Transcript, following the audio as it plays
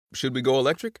Should we go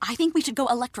electric? I think we should go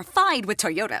electrified with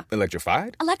Toyota.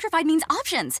 Electrified? Electrified means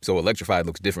options. So electrified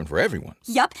looks different for everyone.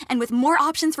 Yup, and with more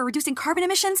options for reducing carbon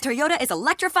emissions, Toyota is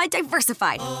electrified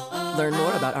diversified. Learn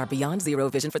more about our Beyond Zero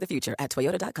vision for the future at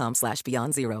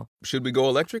toyota.com/Beyond Zero. Should we go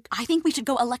electric? I think we should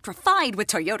go electrified with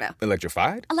Toyota.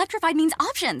 Electrified? Electrified means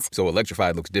options. So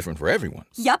electrified looks different for everyone.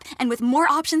 Yup, and with more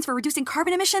options for reducing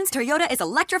carbon emissions, Toyota is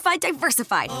electrified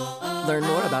diversified. Learn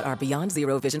more about our Beyond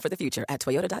Zero vision for the future at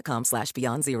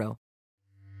toyota.com/Beyond Zero.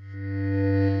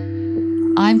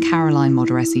 I'm Caroline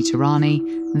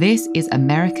Modaresi-Tehrani. This is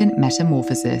American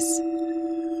Metamorphosis.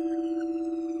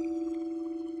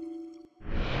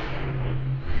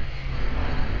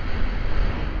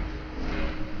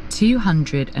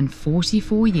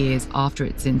 "244 years after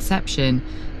its inception,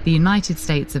 the United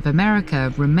States of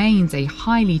America remains a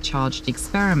highly charged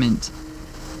experiment,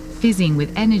 fizzing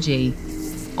with energy,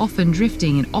 often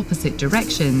drifting in opposite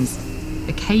directions,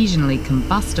 occasionally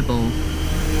combustible.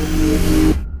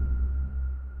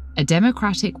 A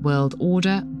democratic world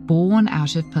order born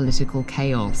out of political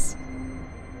chaos.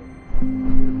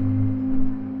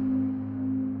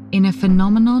 In a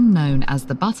phenomenon known as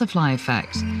the butterfly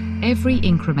effect, every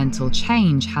incremental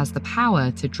change has the power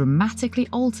to dramatically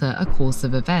alter a course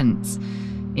of events,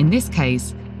 in this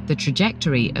case, the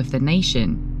trajectory of the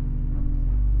nation.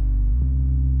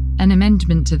 An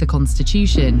amendment to the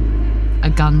Constitution, a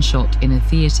gunshot in a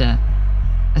theatre,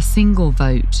 a single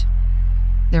vote.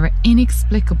 There are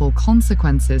inexplicable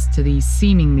consequences to these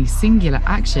seemingly singular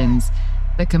actions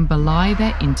that can belie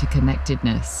their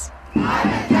interconnectedness.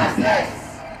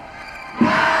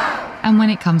 And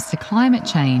when it comes to climate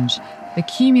change, the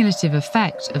cumulative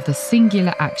effect of the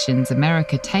singular actions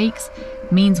America takes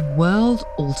means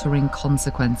world-altering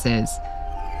consequences,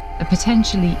 a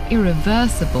potentially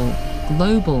irreversible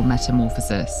global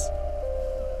metamorphosis.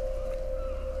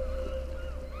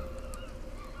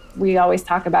 We always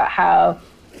talk about how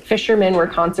fishermen were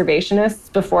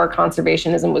conservationists before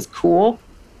conservationism was cool.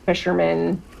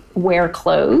 Fishermen wear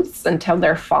clothes until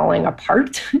they're falling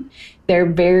apart. They're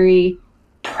very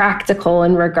practical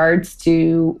in regards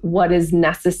to what is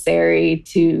necessary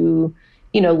to,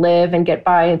 live and get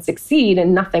by and succeed,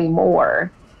 and nothing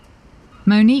more.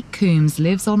 Monique Coombs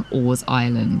lives on Orr's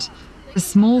Island, a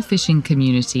small fishing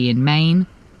community in Maine,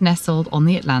 nestled on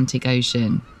the Atlantic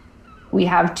Ocean. We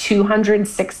have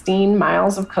 216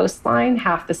 miles of coastline,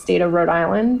 half the state of Rhode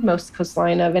Island, most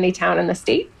coastline of any town in the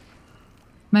state.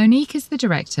 Monique is the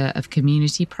director of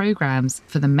community programs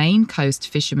for the Maine Coast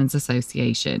Fishermen's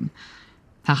Association.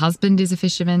 Her husband is a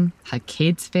fisherman, her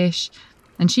kids fish,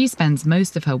 and she spends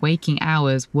most of her waking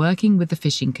hours working with the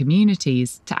fishing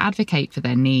communities to advocate for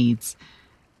their needs.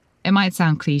 It might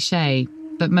sound cliche,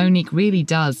 but Monique really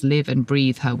does live and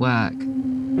breathe her work.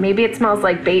 Maybe it smells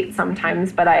like bait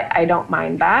sometimes, but I don't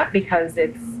mind that because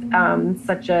it's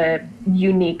such a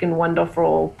unique and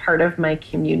wonderful part of my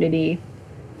community.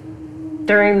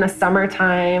 During the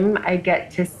summertime, I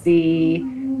get to see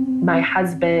my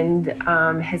husband,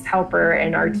 his helper,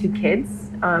 and our two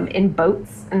kids in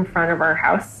boats in front of our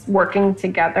house working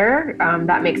together.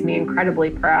 That makes me incredibly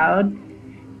proud.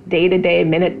 Day to day,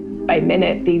 minute by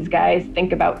minute, these guys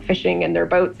think about fishing in their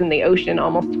boats in the ocean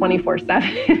almost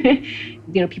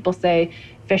 24/7. People say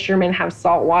fishermen have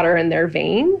salt water in their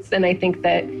veins. And I think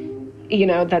that,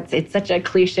 it's such a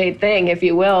cliched thing, if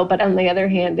you will. But on the other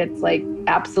hand, it's like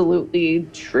absolutely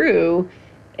true.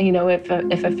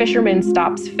 If a fisherman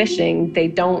stops fishing, they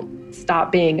don't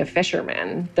stop being a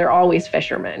fisherman. They're always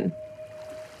fishermen.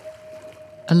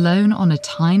 Alone on a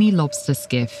tiny lobster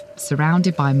skiff,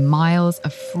 surrounded by miles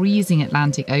of freezing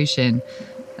Atlantic Ocean,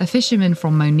 a fisherman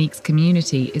from Monique's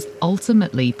community is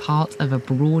ultimately part of a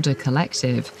broader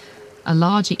collective, a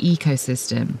larger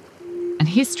ecosystem. And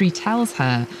history tells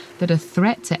her that a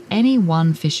threat to any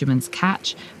one fisherman's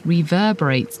catch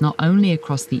reverberates not only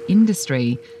across the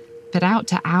industry, but out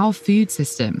to our food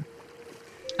system.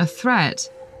 A threat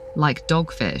like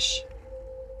dogfish.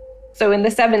 So in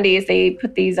the 70s, they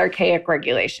put these archaic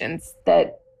regulations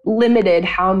that limited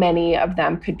how many of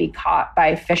them could be caught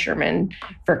by fishermen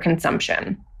for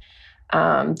consumption.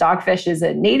 Dogfish is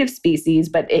a native species,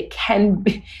 but it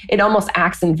almost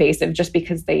acts invasive just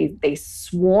because they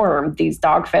swarm. These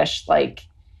dogfish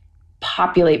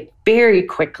populate very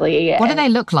quickly. What do they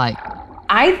look like?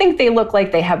 I think they look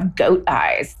like they have goat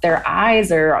eyes. Their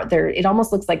eyes it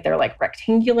almost looks like they're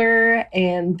rectangular,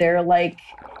 and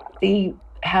they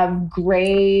have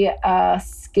gray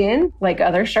skin like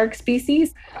other shark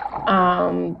species.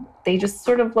 They just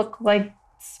sort of look like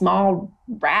small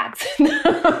rats in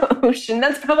the ocean.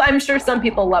 I'm sure some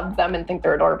people love them and think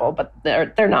they're adorable, but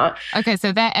they're not. Okay,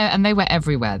 so they were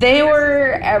everywhere. They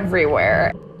were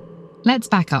everywhere. Let's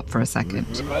back up for a second.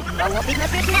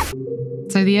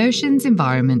 So the ocean's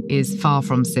environment is far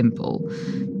from simple.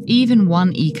 Even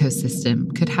one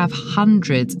ecosystem could have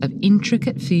hundreds of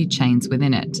intricate food chains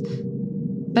within it.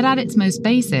 But at its most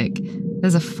basic,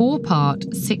 there's a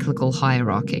 4-part cyclical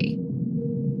hierarchy.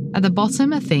 At the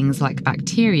bottom are things like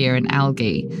bacteria and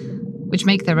algae, which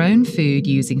make their own food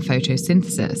using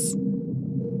photosynthesis.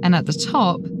 And at the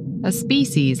top are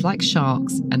species like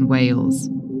sharks and whales.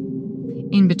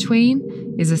 In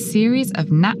between is a series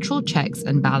of natural checks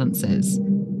and balances.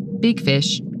 Big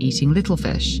fish eating little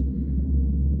fish.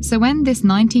 So when this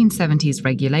 1970s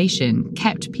regulation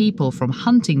kept people from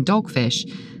hunting dogfish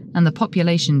and the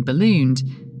population ballooned,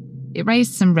 it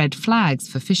raised some red flags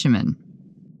for fishermen.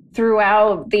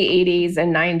 Throughout the 80s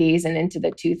and 90s and into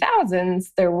the 2000s,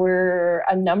 there were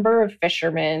a number of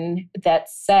fishermen that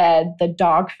said the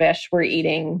dogfish were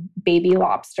eating baby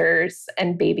lobsters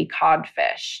and baby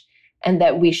codfish, and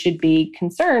that we should be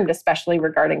concerned, especially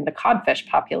regarding the codfish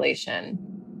population.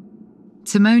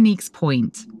 To Monique's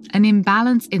point, an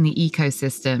imbalance in the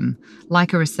ecosystem,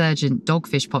 like a resurgent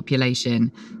dogfish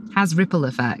population, has ripple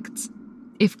effects.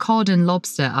 If cod and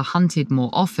lobster are hunted more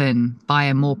often by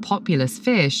a more populous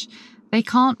fish, they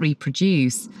can't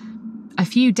reproduce. A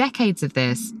few decades of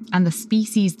this, and the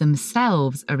species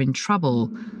themselves are in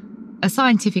trouble. A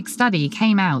scientific study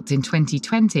came out in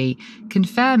 2020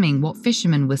 confirming what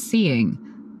fishermen were seeing.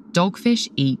 Dogfish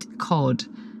eat cod.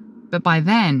 But by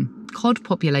then, cod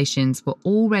populations were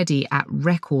already at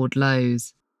record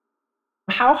lows.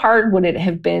 How hard would it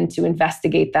have been to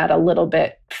investigate that a little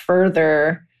bit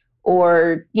further,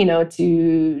 or,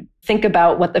 to think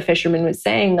about what the fisherman was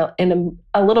saying in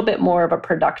a little bit more of a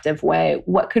productive way?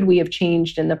 What could we have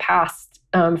changed in the past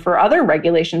for other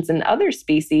regulations and other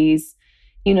species,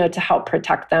 to help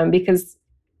protect them? Because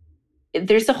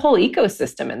there's a whole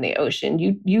ecosystem in the ocean.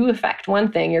 You affect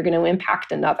one thing, you're going to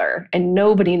impact another. And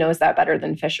nobody knows that better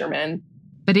than fishermen.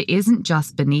 But it isn't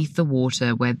just beneath the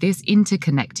water where this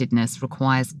interconnectedness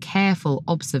requires careful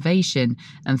observation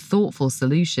and thoughtful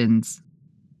solutions.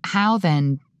 How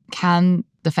then can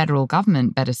the federal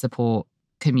government better support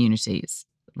communities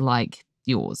like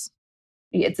yours?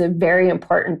 It's a very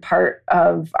important part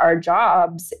of our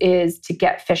jobs is to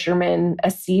get fishermen a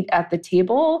seat at the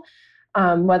table,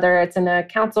 whether it's in a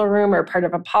council room or part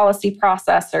of a policy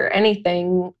process or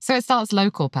anything. So it starts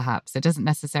local, perhaps. It doesn't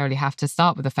necessarily have to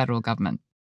start with the federal government.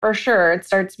 For sure. It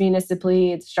starts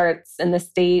municipally, it starts in the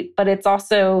state, but it's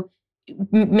also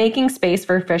making space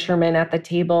for fishermen at the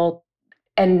table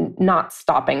and not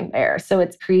stopping there. So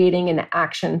it's creating an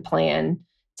action plan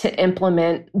to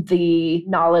implement the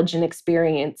knowledge and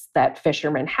experience that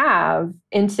fishermen have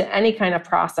into any kind of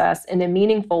process in a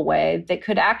meaningful way that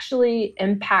could actually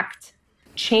impact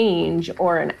change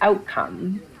or an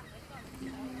outcome.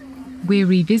 We're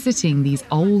revisiting these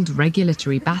old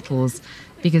regulatory battles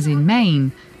because in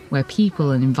Maine, where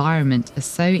people and environment are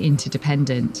so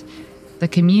interdependent, the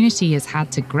community has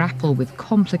had to grapple with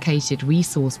complicated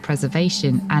resource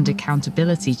preservation and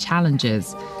accountability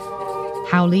challenges.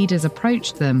 How leaders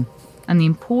approach them, and the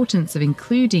importance of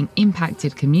including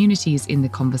impacted communities in the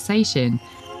conversation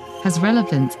has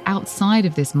relevance outside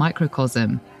of this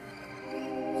microcosm.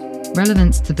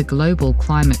 Relevance to the global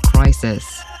climate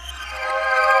crisis.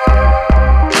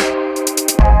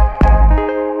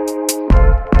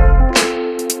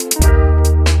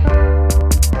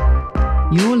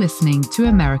 You're listening to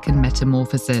American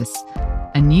Metamorphosis,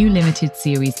 a new limited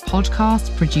series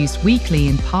podcast produced weekly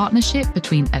in partnership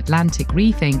between Atlantic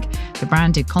Rethink, the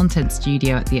branded content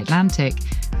studio at The Atlantic,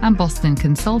 and Boston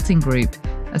Consulting Group,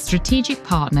 a strategic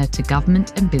partner to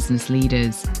government and business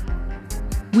leaders.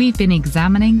 We've been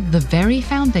examining the very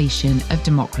foundation of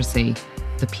democracy,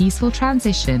 the peaceful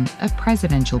transition of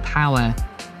presidential power,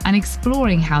 and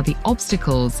exploring how the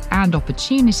obstacles and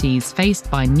opportunities faced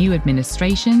by new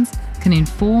administrations can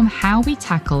inform how we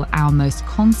tackle our most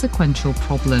consequential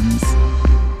problems.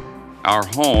 Our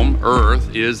home,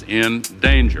 Earth, is in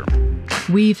danger.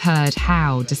 We've heard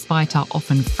how, despite our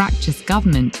often fractious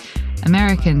government,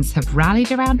 Americans have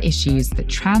rallied around issues that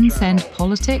transcend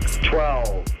politics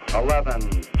 12, 11,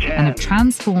 10, and have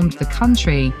transformed the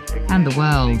country and the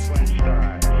world.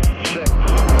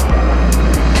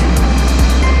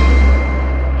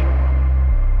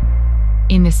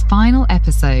 In this final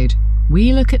episode,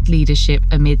 we look at leadership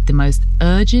amid the most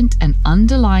urgent and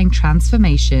underlying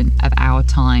transformation of our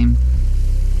time: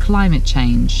 climate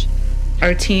change.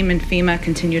 Our team and FEMA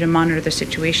continue to monitor the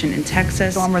situation in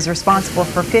Texas. The storm was responsible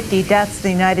for 50 deaths in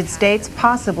the United States,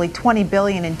 possibly $20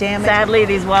 billion in damage. Sadly,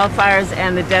 these wildfires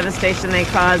and the devastation they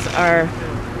cause are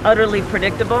utterly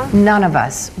predictable. None of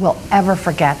us will ever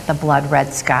forget the blood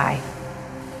red sky.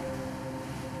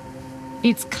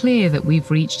 It's clear that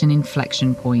we've reached an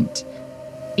inflection point.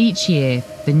 Each year,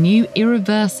 the new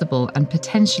irreversible and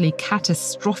potentially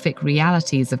catastrophic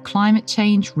realities of climate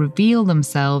change reveal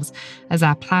themselves as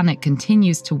our planet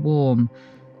continues to warm.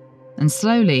 And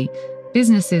slowly,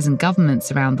 businesses and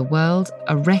governments around the world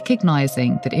are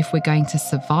recognizing that if we're going to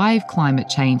survive climate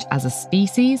change as a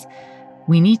species,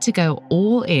 we need to go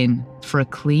all in for a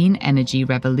clean energy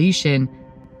revolution,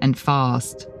 and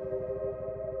fast.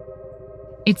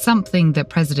 It's something that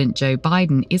President Joe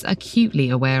Biden is acutely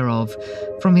aware of.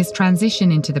 From his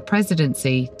transition into the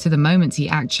presidency to the moment he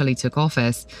actually took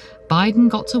office, Biden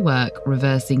got to work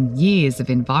reversing years of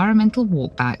environmental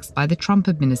walkbacks by the Trump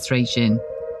administration.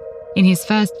 In his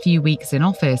first few weeks in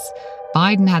office,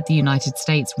 Biden had the United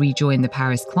States rejoin the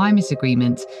Paris Climate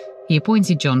Agreement. He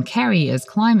appointed John Kerry as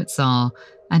climate czar,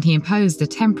 and he imposed a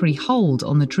temporary hold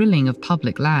on the drilling of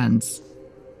public lands.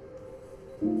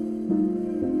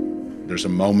 There's a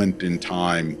moment in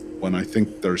time when I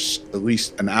think there's at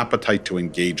least an appetite to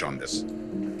engage on this.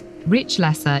 Rich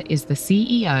Lesser is the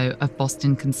CEO of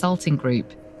Boston Consulting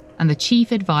Group and the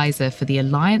chief advisor for the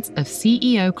Alliance of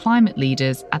CEO Climate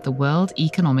Leaders at the World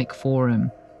Economic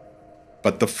Forum.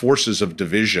 But the forces of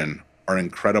division are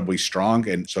incredibly strong,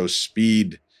 and so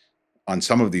speed on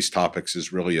some of these topics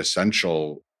is really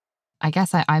essential. I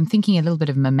guess I'm thinking a little bit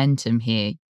of momentum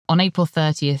here. On April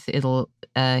 30th, it'll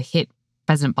hit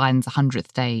President Biden's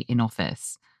 100th day in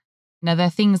office. Now, there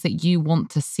are things that you want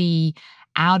to see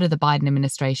out of the Biden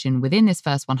administration within this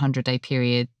first 100-day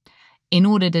period in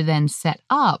order to then set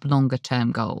up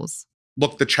longer-term goals.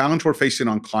 Look, the challenge we're facing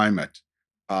on climate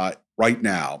right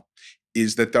now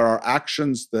is that there are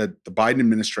actions that the Biden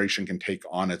administration can take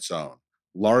on its own,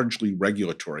 largely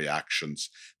regulatory actions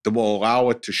that will allow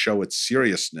it to show its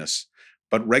seriousness.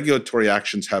 But regulatory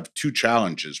actions have two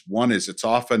challenges. One is it's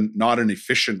often not an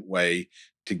efficient way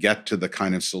to get to the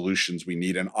kind of solutions we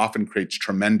need, and often creates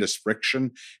tremendous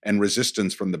friction and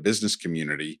resistance from the business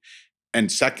community.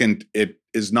 And second, it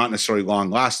is not necessarily long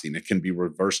lasting. It can be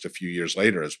reversed a few years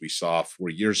later, as we saw 4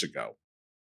 years ago.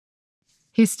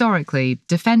 Historically,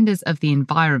 defenders of the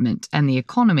environment and the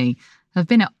economy have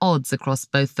been at odds across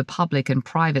both the public and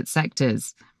private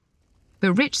sectors.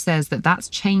 But Rich says that that's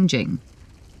changing.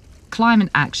 Climate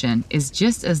action is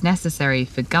just as necessary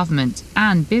for government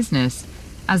and business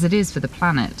as it is for the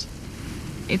planet.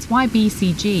 It's why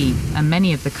BCG and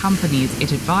many of the companies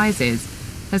it advises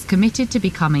has committed to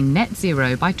becoming net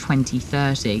zero by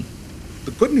 2030.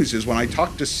 The good news is when I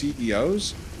talk to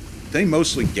CEOs, they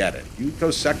mostly get it. You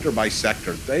go sector by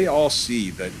sector, they all see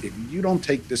that if you don't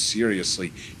take this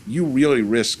seriously, you really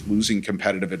risk losing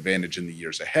competitive advantage in the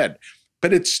years ahead.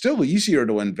 But it's still easier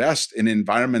to invest in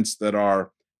environments that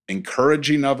are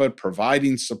encouraging of it,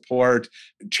 providing support,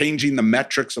 changing the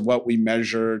metrics of what we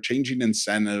measure, changing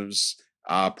incentives,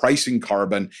 pricing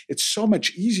carbon. It's so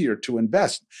much easier to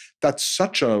invest. That's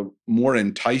such a more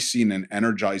enticing and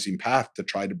energizing path to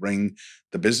try to bring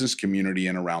the business community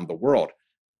in around the world.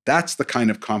 That's the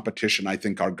kind of competition I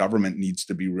think our government needs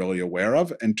to be really aware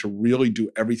of, and to really do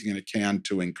everything it can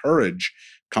to encourage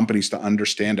companies to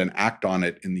understand and act on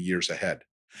it in the years ahead.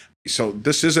 So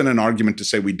this isn't an argument to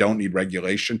say we don't need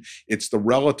regulation. It's the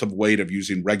relative weight of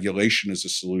using regulation as a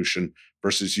solution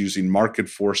versus using market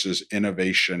forces,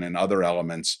 innovation, and other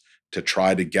elements to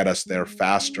try to get us there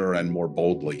faster and more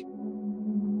boldly.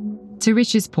 To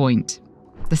Rich's point,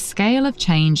 the scale of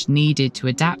change needed to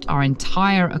adapt our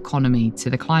entire economy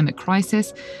to the climate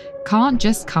crisis can't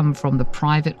just come from the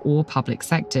private or public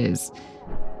sectors.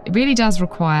 It really does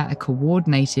require a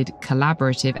coordinated,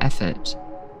 collaborative effort.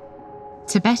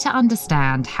 To better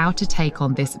understand how to take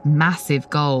on this massive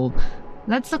goal,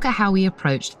 let's look at how we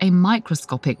approached a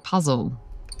microscopic puzzle.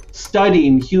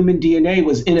 Studying human DNA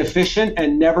was inefficient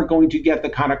and never going to get the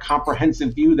kind of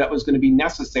comprehensive view that was going to be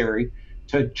necessary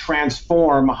to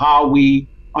transform how we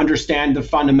understand the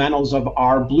fundamentals of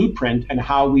our blueprint and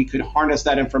how we could harness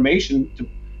that information to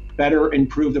better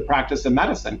improve the practice of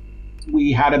medicine.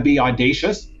 We had to be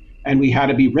audacious and we had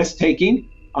to be risk-taking.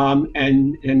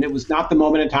 And it was not the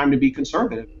moment in time to be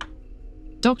conservative.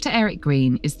 Dr. Eric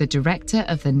Green is the director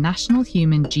of the National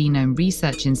Human Genome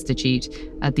Research Institute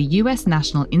at the US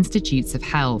National Institutes of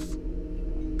Health.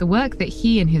 The work that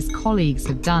he and his colleagues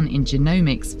have done in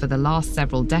genomics for the last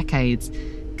several decades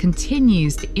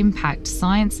continues to impact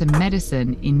science and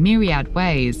medicine in myriad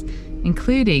ways,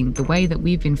 including the way that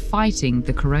we've been fighting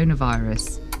the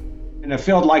coronavirus. In a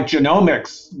field like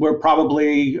genomics, we're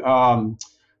probably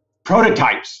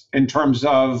prototypes in terms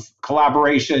of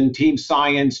collaboration, team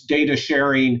science, data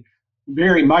sharing,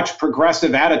 very much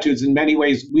progressive attitudes. In many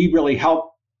ways, we really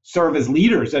helped serve as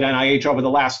leaders at NIH over the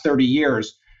last 30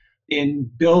 years. in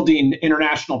building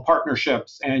international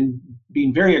partnerships and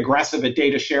being very aggressive at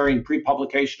data sharing,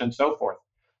 pre-publication, and so forth.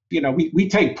 We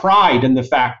take pride in the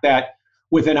fact that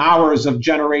within hours of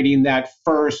generating that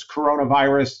first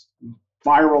coronavirus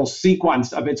viral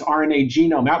sequence of its RNA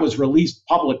genome, that was released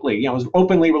publicly, it was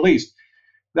openly released.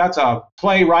 That's a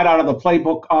play right out of the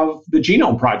playbook of the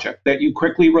Genome Project, that you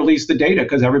quickly release the data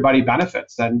because everybody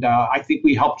benefits. And I think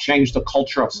we helped change the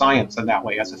culture of science in that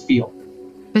way as a field.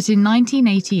 But in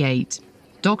 1988,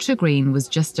 Dr. Green was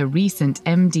just a recent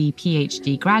MD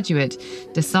PhD graduate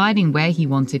deciding where he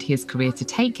wanted his career to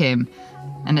take him.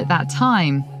 And at that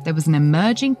time, there was an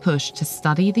emerging push to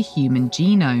study the human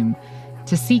genome,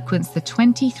 to sequence the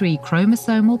 23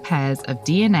 chromosomal pairs of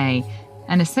DNA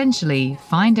and essentially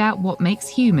find out what makes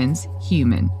humans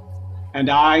human. And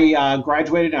I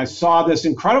graduated and I saw this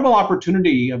incredible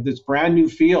opportunity of this brand new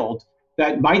field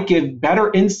that might give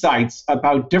better insights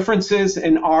about differences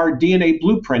in our DNA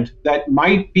blueprint that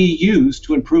might be used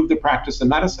to improve the practice of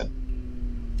medicine.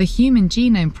 The Human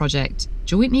Genome Project,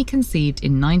 jointly conceived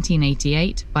in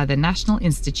 1988 by the National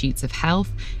Institutes of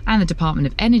Health and the Department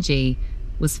of Energy,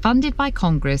 was funded by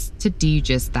Congress to do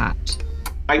just that.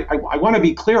 I want to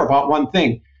be clear about one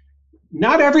thing.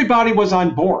 Not everybody was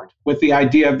on board with the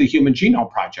idea of the Human Genome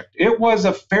Project. It was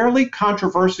a fairly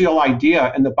controversial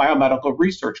idea in the biomedical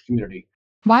research community.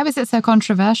 Why was it so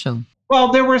controversial?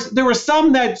 Well, there were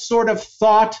some that sort of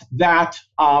thought that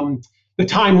the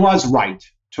time was right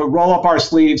to roll up our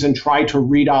sleeves and try to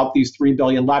read out these 3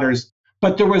 billion letters.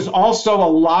 But there was also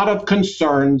a lot of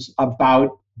concerns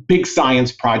about big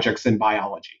science projects in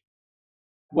biology.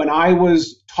 When I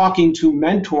was talking to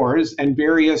mentors and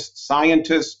various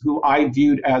scientists who I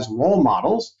viewed as role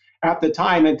models at the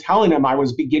time and telling them I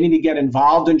was beginning to get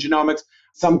involved in genomics,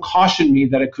 some cautioned me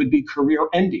that it could be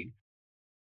career-ending.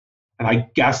 And I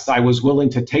guess I was willing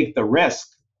to take the risk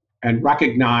and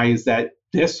recognize that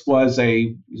this was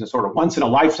a sort of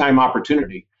once-in-a-lifetime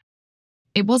opportunity.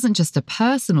 It wasn't just a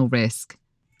personal risk.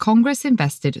 Congress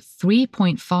invested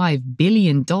 $3.5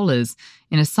 billion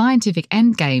in a scientific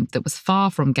endgame that was far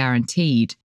from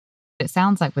guaranteed. It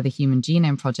sounds like with the Human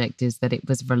Genome Project is that it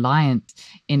was reliant,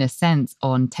 in a sense,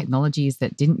 on technologies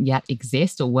that didn't yet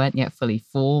exist or weren't yet fully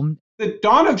formed. The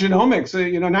dawn of genomics,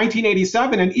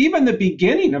 1987, and even the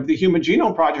beginning of the Human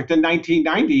Genome Project in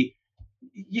 1990,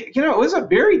 it was a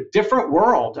very different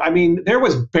world. I mean, there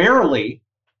was barely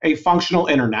a functional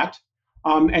internet.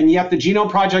 And yet the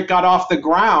Genome Project got off the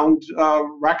ground,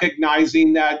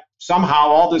 recognizing that somehow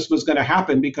all this was going to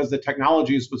happen because the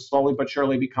technologies would slowly but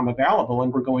surely become available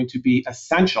and were going to be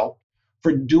essential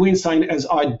for doing something as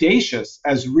audacious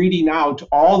as reading out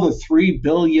all the 3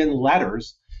 billion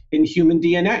letters in human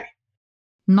DNA.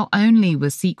 Not only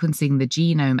was sequencing the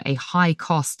genome a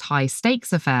high-cost,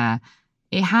 high-stakes affair,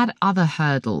 it had other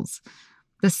hurdles.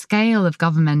 The scale of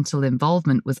governmental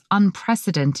involvement was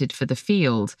unprecedented for the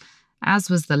field,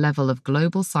 as was the level of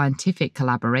global scientific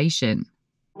collaboration.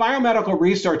 Biomedical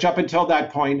research up until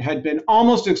that point had been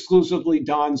almost exclusively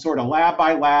done sort of lab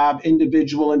by lab,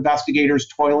 individual investigators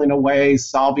toiling away,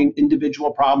 solving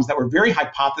individual problems that were very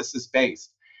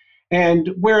hypothesis-based. And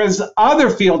whereas other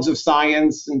fields of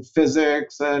science and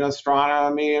physics and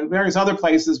astronomy and various other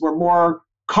places were more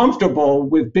comfortable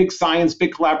with big science,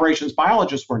 big collaborations,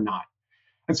 biologists were not.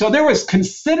 And so there was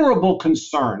considerable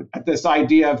concern at this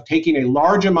idea of taking a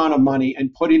large amount of money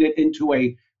and putting it into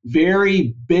a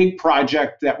very big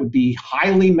project that would be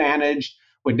highly managed,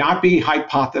 would not be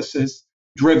hypothesis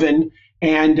driven,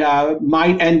 and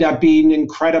might end up being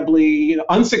incredibly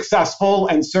unsuccessful,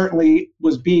 and certainly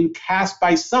was being cast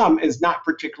by some as not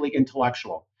particularly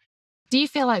intellectual. Do you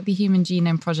feel like the Human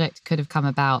Genome Project could have come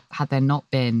about had there not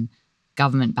been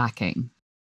government backing?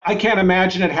 I can't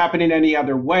imagine it happening any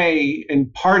other way,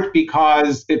 in part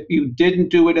because if you didn't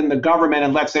do it in the government,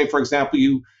 and let's say, for example,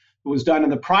 it was done in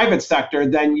the private sector,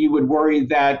 then you would worry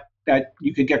that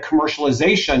you could get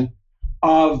commercialization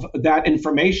of that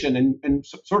information. And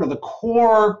sort of the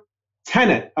core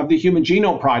tenet of the Human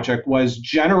Genome Project was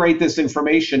generate this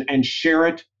information and share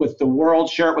it with the world,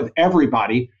 share it with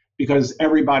everybody, because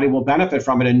everybody will benefit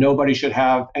from it and nobody should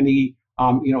have any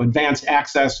advanced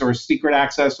access or secret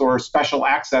access or special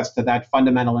access to that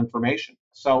fundamental information.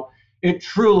 So it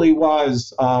truly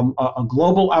was a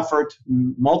global effort,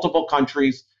 multiple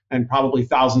countries, and probably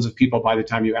thousands of people by the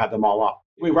time you add them all up.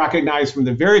 We recognized from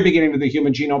the very beginning of the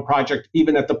Human Genome Project,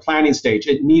 even at the planning stage,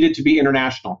 it needed to be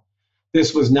international.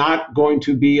 This was not going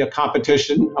to be a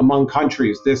competition among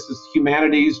countries. This is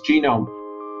humanity's genome.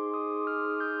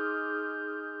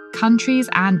 Countries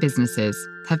and businesses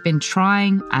have been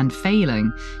trying and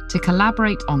failing to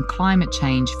collaborate on climate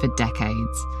change for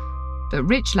decades. But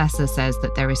Rich Lesser says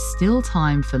that there is still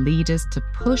time for leaders to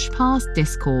push past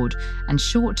discord and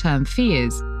short-term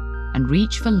fears and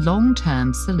reach for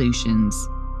long-term solutions.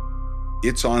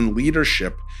 It's on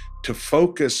leadership to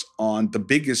focus on the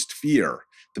biggest fear.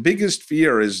 The biggest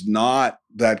fear is not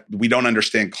that we don't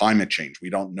understand climate change. We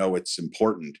don't know it's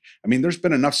important. I mean, there's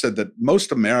been enough said that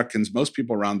most Americans, most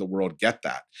people around the world get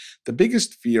that. The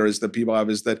biggest fear is that people have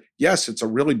is that, yes, it's a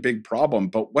really big problem,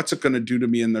 but what's it going to do to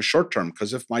me in the short term?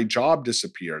 Because if my job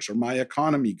disappears or my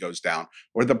economy goes down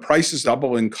or the prices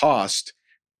double in cost,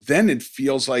 then it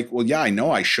feels like, well, yeah, I know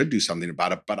I should do something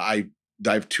about it, but I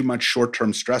have too much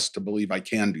short-term stress to believe I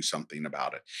can do something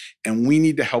about it. And we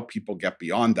need to help people get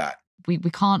beyond that. We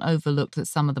can't overlook that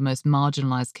some of the most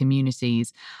marginalized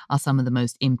communities are some of the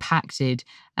most impacted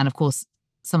and, of course,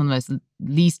 some of the most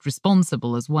least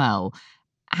responsible as well.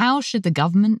 How should the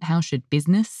government, how should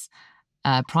business,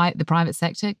 the private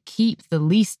sector keep the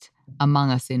least among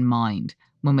us in mind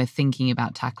when we're thinking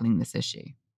about tackling this issue?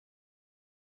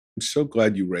 I'm so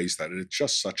glad you raised that. It's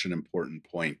just such an important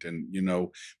point. And,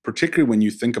 particularly when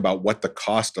you think about what the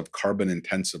cost of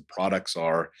carbon-intensive products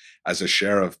are as a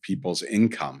share of people's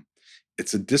income,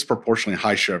 it's a disproportionately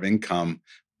high share of income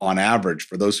on average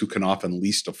for those who can often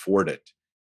least afford it.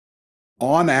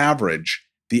 On average,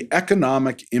 the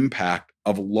economic impact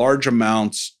of large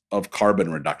amounts of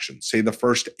carbon reduction, say the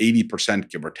first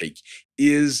 80%, give or take,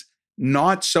 is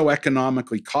not so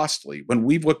economically costly. When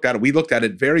we looked at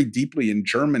it very deeply in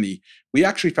Germany. We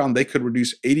actually found they could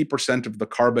reduce 80% of the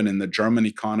carbon in the German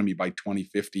economy by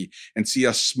 2050 and see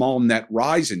a small net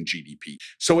rise in GDP.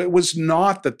 So it was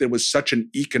not that there was such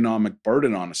an economic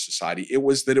burden on a society. It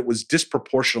was that it was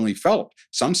disproportionately felt.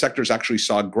 Some sectors actually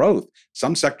saw growth.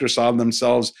 Some sectors saw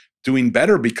themselves doing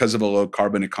better because of a low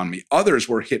carbon economy. Others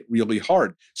were hit really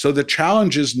hard. So the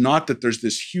challenge is not that there's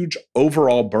this huge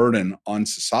overall burden on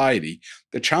society.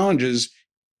 The challenge is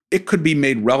it could be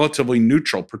made relatively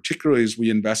neutral, particularly as we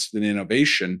invest in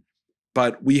innovation,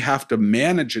 but we have to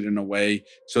manage it in a way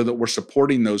so that we're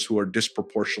supporting those who are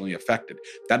disproportionately affected.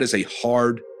 That is a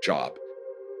hard job.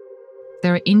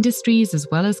 There are industries as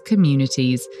well as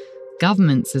communities,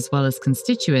 governments as well as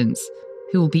constituents,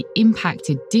 who will be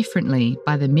impacted differently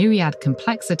by the myriad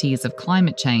complexities of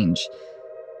climate change.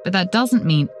 But that doesn't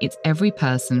mean it's every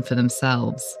person for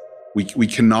themselves. We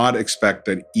cannot expect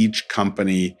that each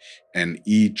company and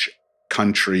each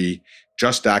country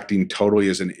just acting totally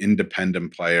as an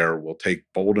independent player will take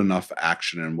bold enough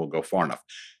action and will go far enough.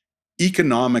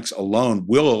 Economics alone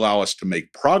will allow us to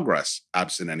make progress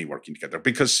absent any working together,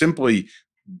 because simply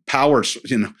power,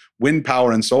 wind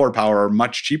power and solar power are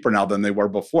much cheaper now than they were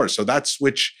before. So that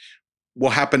switch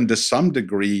will happen to some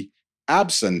degree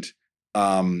absent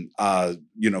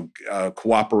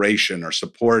cooperation or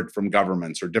support from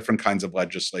governments or different kinds of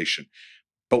legislation.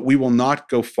 But we will not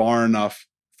go far enough,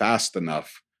 fast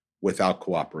enough without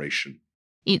cooperation.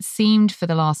 It seemed for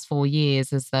the last 4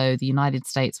 years as though the United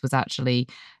States was actually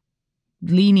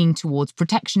leaning towards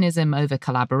protectionism over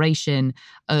collaboration,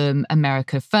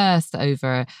 America first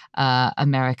over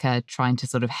America trying to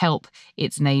sort of help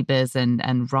its neighbors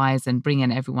and rise and bring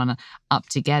in everyone up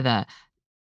together.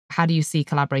 How do you see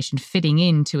collaboration fitting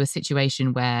into a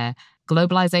situation where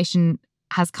globalization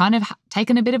has kind of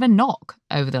taken a bit of a knock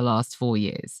over the last 4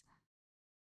 years?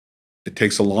 It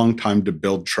takes a long time to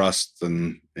build trust,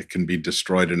 and it can be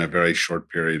destroyed in a very short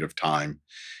period of time.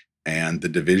 And the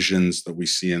divisions that we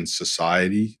see in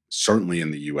society, certainly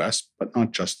in the U.S., but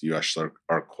not just the U.S.,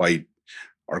 are quite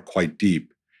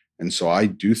deep. And so I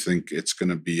do think it's going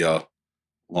to be a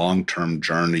long-term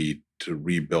journey to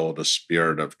rebuild a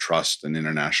spirit of trust and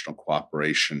international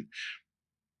cooperation.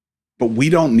 But we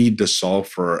don't need to solve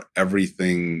for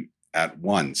everything at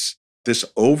once. This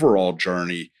overall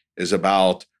journey is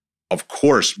about, of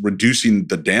course, reducing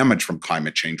the damage from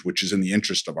climate change, which is in the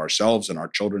interest of ourselves and our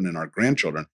children and our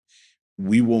grandchildren.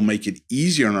 We will make it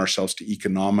easier on ourselves to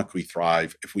economically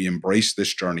thrive if we embrace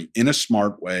this journey in a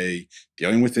smart way,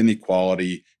 dealing with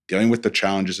inequality, dealing with the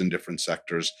challenges in different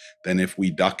sectors, than if we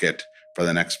duck it for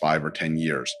the next 5 or 10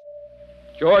 years.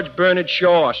 George Bernard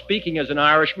Shaw, speaking as an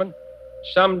Irishman,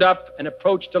 summed up an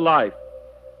approach to life.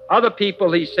 Other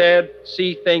people, he said,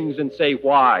 see things and say,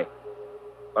 why?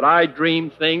 But I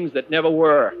dream things that never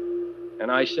were,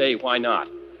 and I say, why not?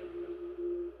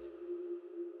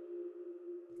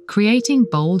 Creating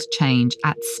bold change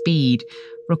at speed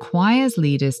requires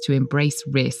leaders to embrace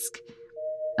risk.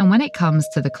 And when it comes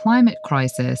to the climate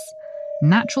crisis,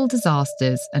 natural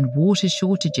disasters and water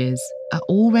shortages are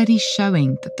already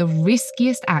showing that the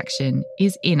riskiest action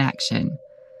is inaction.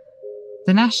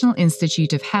 The National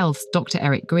Institute of Health's Dr.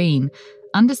 Eric Green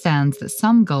understands that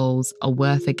some goals are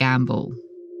worth a gamble.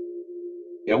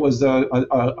 It was a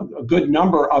good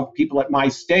number of people at my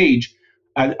stage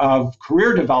of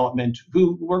career development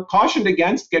who were cautioned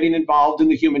against getting involved in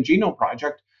the Human Genome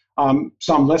Project.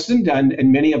 Some listened,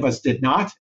 and many of us did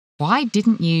not. Why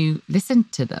didn't you listen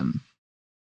to them?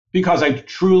 Because I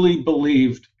truly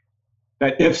believed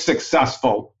that if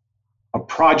successful, a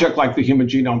project like the Human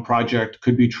Genome Project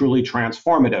could be truly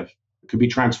transformative. It could be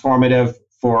transformative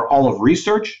for all of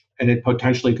research, and it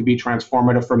potentially could be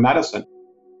transformative for medicine.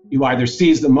 You either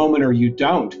seize the moment or you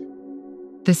don't.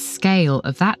 The scale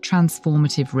of that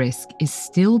transformative risk is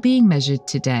still being measured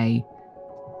today.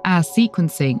 Our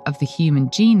sequencing of the human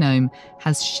genome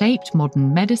has shaped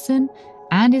modern medicine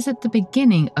and is at the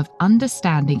beginning of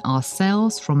understanding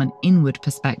ourselves from an inward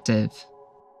perspective.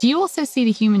 Do you also see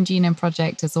the Human Genome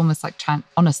Project as almost like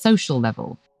on a social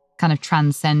level, kind of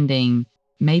transcending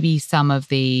maybe some of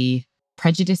the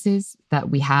prejudices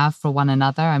that we have for one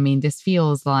another? I mean, this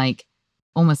feels like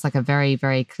almost like a very,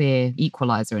 very clear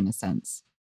equalizer in a sense.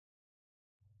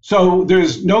 So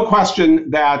there's no question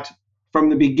that from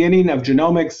the beginning of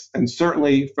genomics, and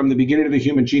certainly from the beginning of the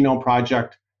Human Genome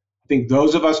Project, I think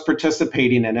those of us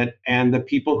participating in it and the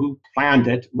people who planned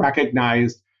it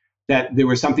recognized that there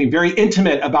was something very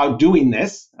intimate about doing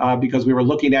this because we were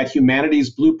looking at humanity's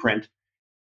blueprint.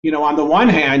 You know, on the one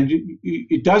hand,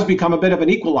 it does become a bit of an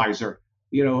equalizer.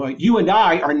 You know, you and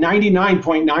I are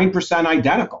 99.9%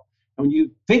 identical. And when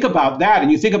you think about that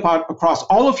and you think about across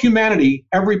all of humanity,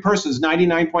 every person is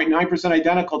 99.9%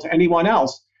 identical to anyone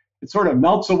else, it sort of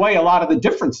melts away a lot of the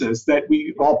differences that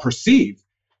we all perceive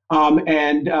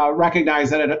and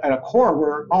recognize that at a core,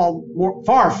 we're all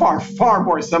far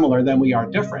more similar than we are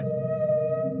different.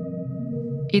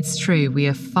 It's true, we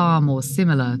are far more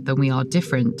similar than we are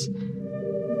different.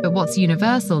 But what's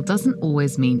universal doesn't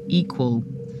always mean equal.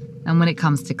 And when it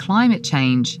comes to climate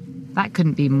change, that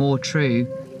couldn't be more true.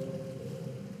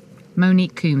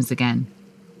 Monique Coombs again.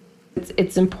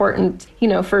 It's important,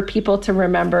 for people to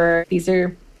remember these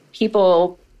are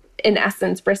people, in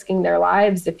essence, risking their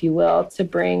lives, if you will, to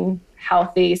bring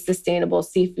healthy, sustainable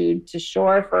seafood to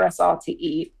shore for us all to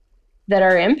eat, that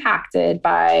are impacted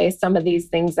by some of these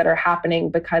things that are happening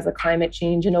because of climate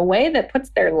change in a way that puts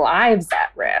their lives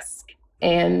at risk.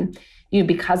 And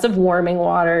because of warming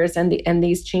waters and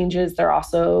these changes, they're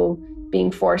also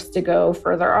being forced to go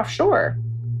further offshore.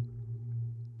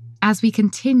 As we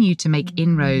continue to make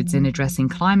inroads in addressing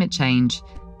climate change,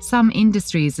 some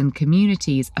industries and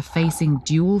communities are facing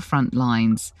dual front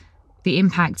lines: the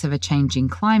impact of a changing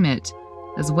climate,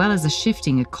 as well as a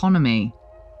shifting economy.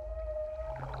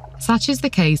 Such is the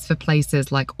case for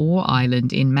places like Orr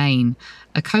Island in Maine,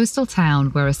 a coastal town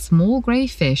where a small grey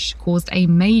fish caused a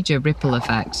major ripple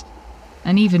effect.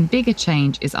 An even bigger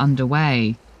change is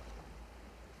underway.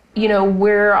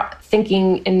 We're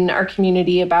thinking in our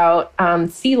community about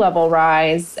sea level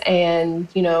rise and,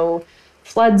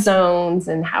 flood zones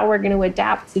and how we're going to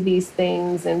adapt to these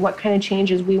things and what kind of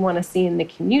changes we want to see in the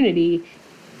community.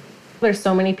 There's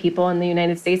so many people in the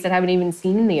United States that haven't even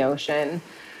seen the ocean.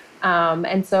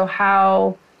 And so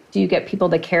how do you get people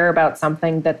to care about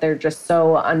something that they're just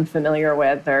so unfamiliar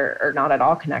with or not at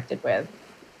all connected with?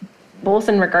 Both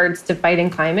in regards to fighting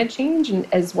climate change and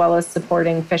as well as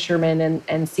supporting fishermen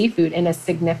and seafood in a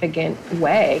significant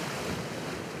way.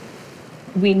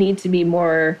 We need to be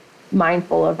more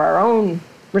mindful of our own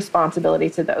responsibility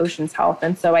to the ocean's health.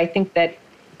 And so I think that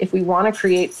if we want to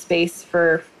create space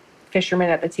for fishermen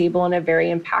at the table in a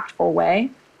very impactful way,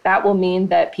 that will mean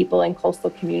that people in coastal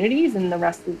communities and the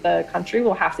rest of the country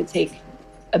will have to take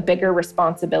a bigger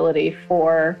responsibility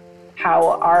for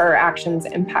how our actions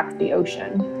impact the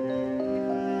ocean.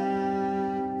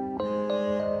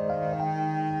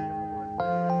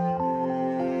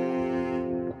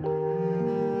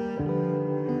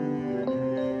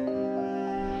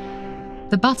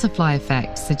 The butterfly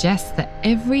effect suggests that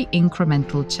every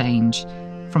incremental change,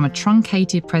 from a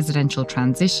truncated presidential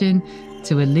transition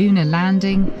to a lunar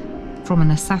landing, from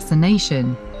an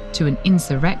assassination to an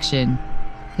insurrection,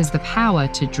 has the power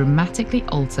to dramatically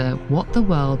alter what the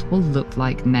world will look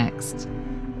like next.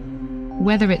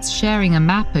 Whether it's sharing a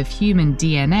map of human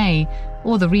DNA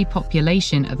or the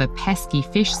repopulation of a pesky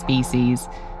fish species,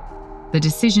 the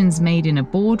decisions made in a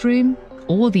boardroom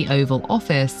or the Oval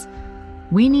Office,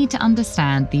 we need to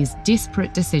understand these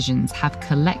disparate decisions have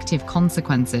collective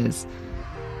consequences.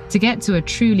 To get to a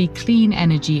truly clean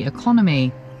energy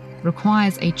economy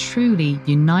requires a truly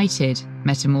united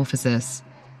metamorphosis.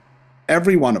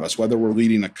 Every one of us, whether we're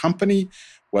leading a company,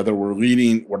 whether we're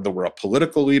a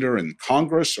political leader in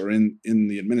Congress or in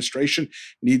the administration,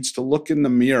 needs to look in the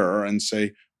mirror and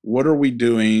say, what are we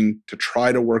doing to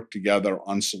try to work together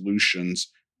on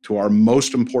solutions to our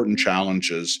most important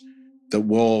challenges that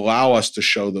will allow us to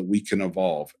show that we can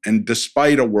evolve. And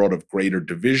despite a world of greater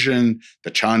division,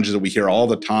 the challenges that we hear all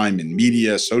the time in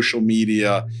media, social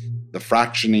media, the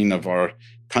fractioning of our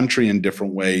country in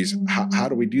different ways, how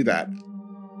do we do that?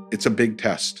 It's a big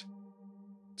test.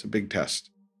 It's a big test.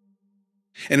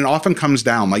 And it often comes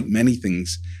down, like many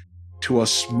things, to a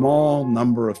small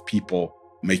number of people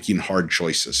making hard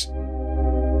choices.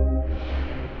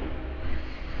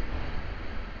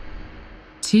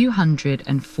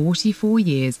 244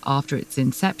 years after its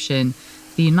inception,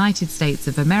 the United States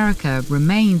of America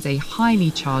remains a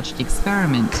highly charged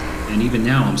experiment. And even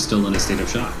now, I'm still in a state of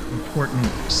shock. Important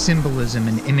symbolism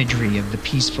and imagery of the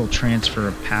peaceful transfer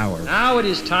of power. Now it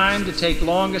is time to take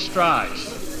longer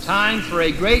strides. Time for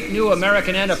a great new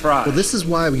American enterprise. Well, this is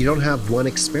why you don't have one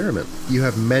experiment. You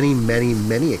have many, many,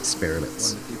 many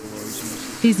experiments.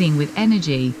 Fizzing with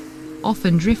energy,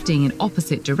 often drifting in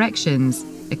opposite directions,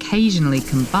 occasionally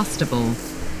combustible,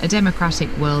 a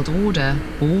democratic world order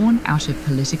born out of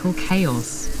political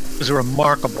chaos. It was a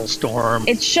remarkable storm.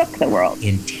 It shook the world.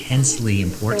 Intensely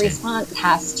important. The response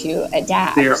has to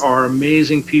adapt. There are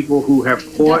amazing people who have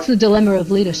fought. That's the dilemma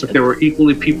of leadership. But there were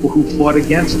equally people who fought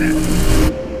against that.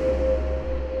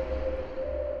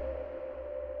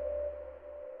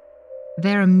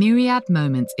 There are myriad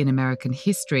moments in American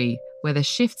history where the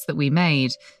shifts that we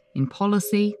made in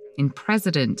policy, in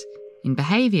precedent, in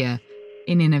behavior,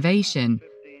 in innovation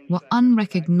were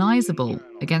unrecognizable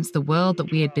against the world that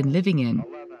we had been living in.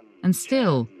 And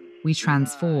still, we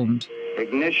transformed.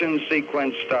 Ignition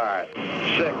sequence start.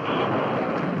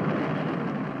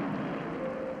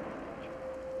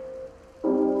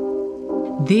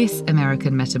 6. This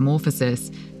American metamorphosis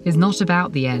is not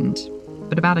about the end,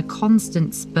 but about a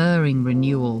constant spurring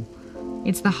renewal.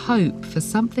 It's the hope for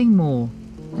something more,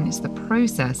 and it's the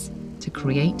process to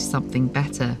create something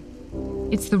better.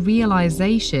 It's the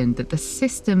realization that the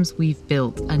systems we've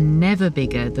built are never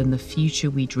bigger than the future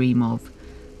we dream of,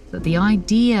 that the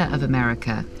idea of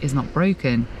America is not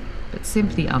broken, but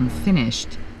simply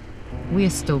unfinished. We are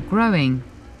still growing,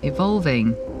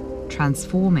 evolving,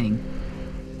 transforming.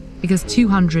 Because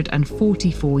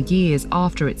 244 years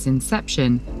after its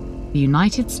inception, the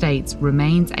United States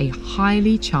remains a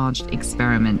highly charged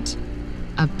experiment,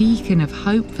 a beacon of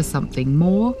hope for something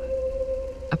more,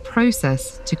 a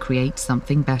process to create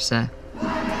something better.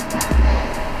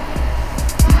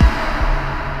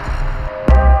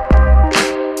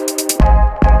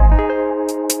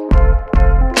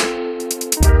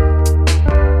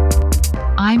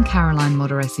 I'm Caroline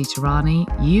Modaresi-Tehrani.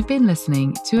 You've been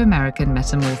listening to American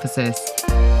Metamorphosis.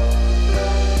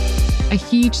 A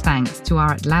huge thanks to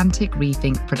our Atlantic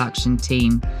Rethink production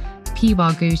team,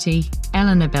 Piwa Guti,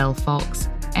 Eleanor Bell Fox,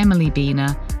 Emily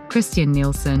Beener, Christian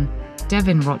Nielsen,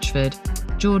 Devin Rochford,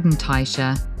 Jordan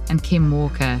Teicher, and Kim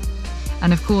Walker.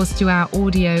 And of course to our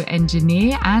audio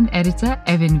engineer and editor,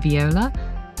 Evan Viola,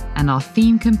 and our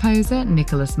theme composer,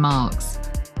 Nicholas Marks.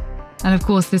 And of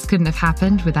course, this couldn't have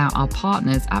happened without our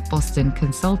partners at Boston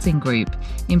Consulting Group,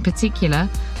 in particular,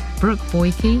 Brooke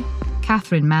Boyke,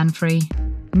 Catherine Manfrey,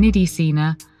 Nidhi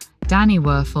Sina, Danny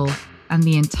Werfel, and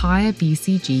the entire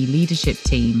BCG leadership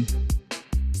team.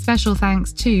 Special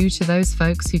thanks too to those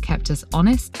folks who kept us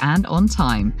honest and on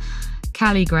time.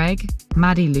 Callie Gregg,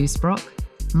 Maddie Loosebrock,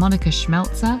 Monica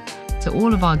Schmelzer, to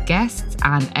all of our guests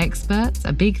and experts,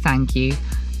 a big thank you.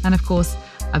 And of course,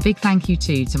 a big thank you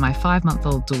too to my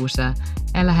 5-month-old daughter,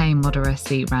 Elahe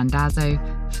Modaresi Randazzo,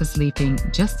 for sleeping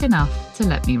just enough to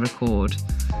let me record.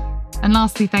 And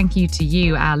lastly, thank you to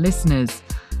you, our listeners.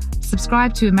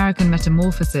 Subscribe to American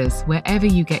Metamorphosis wherever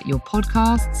you get your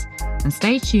podcasts, and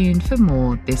stay tuned for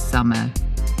more this summer.